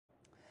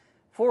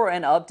For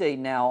an update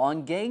now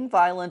on gang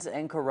violence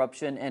and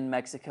corruption in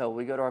Mexico,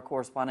 we go to our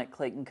correspondent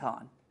Clayton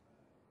Kahn.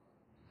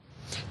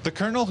 The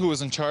colonel who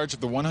was in charge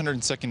of the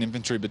 102nd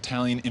Infantry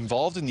Battalion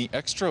involved in the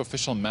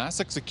extra-official mass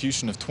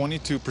execution of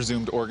 22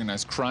 presumed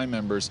organized crime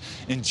members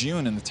in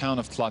June in the town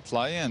of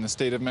Tlatlaya in the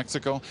state of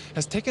Mexico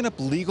has taken up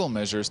legal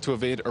measures to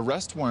evade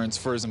arrest warrants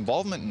for his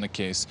involvement in the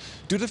case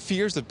due to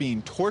fears of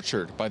being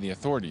tortured by the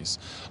authorities.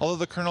 Although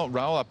the Colonel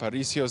Raul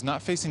Aparicio is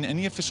not facing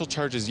any official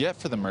charges yet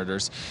for the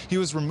murders, he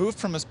was removed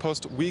from his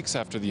post weeks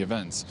after the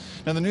events.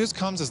 Now the news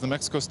comes as the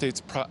Mexico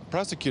State's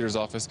prosecutor's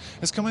office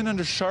is coming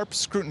under sharp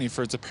scrutiny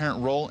for its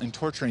apparent role in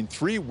torturing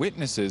 3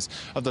 witnesses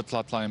of the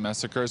Tlatlaya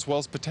massacre, as well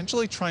as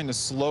potentially trying to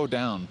slow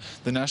down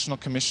the National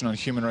Commission on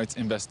Human Rights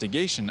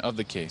investigation of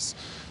the case.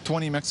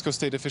 20 Mexico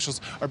State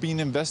officials are being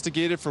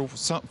investigated for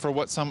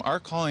what some are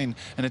calling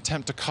an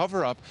attempt to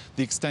cover up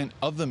the extent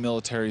of the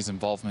military's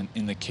involvement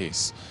in the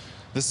case.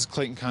 This is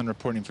Clayton Kahn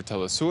reporting for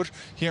Telesur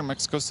here in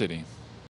Mexico City.